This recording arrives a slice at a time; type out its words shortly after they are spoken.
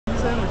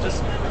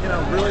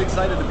really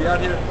excited to be out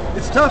here.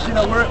 It's tough,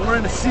 we're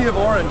in a sea of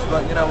orange,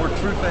 but we're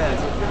true fans.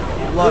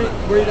 Love it.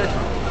 Where are you guys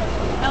from?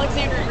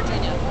 Alexandria,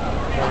 Virginia.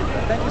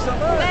 Thank you so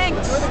much.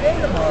 Thanks. Enjoy the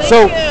game tomorrow.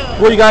 So,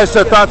 what are you guys'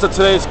 thoughts on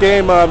today's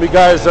game? You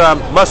guys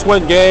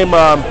must-win game.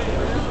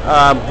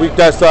 What you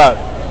guys thought?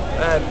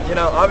 And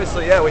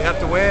obviously, yeah, we have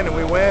to win, and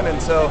we win,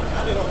 and so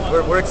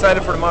we're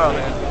excited for tomorrow,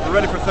 man. We're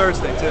ready for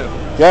Thursday too.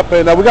 Yep,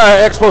 and we got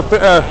an expo.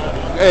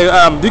 Hey,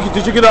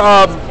 did you get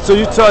a? So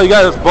you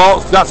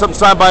got something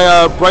signed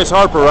by Bryce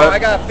Harper, right? I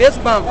got a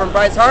fist bump from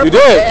Bryce Harper. You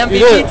did. The MVP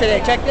you did.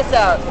 today. Check this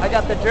out. I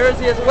got the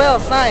jersey as well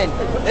signed.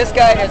 This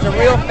guy is a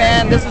real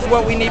fan. This is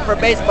what we need for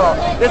baseball.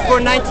 This is for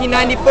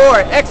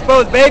 1994.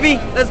 Expos, baby.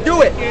 Let's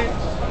do it.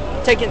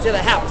 Take it to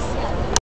the house.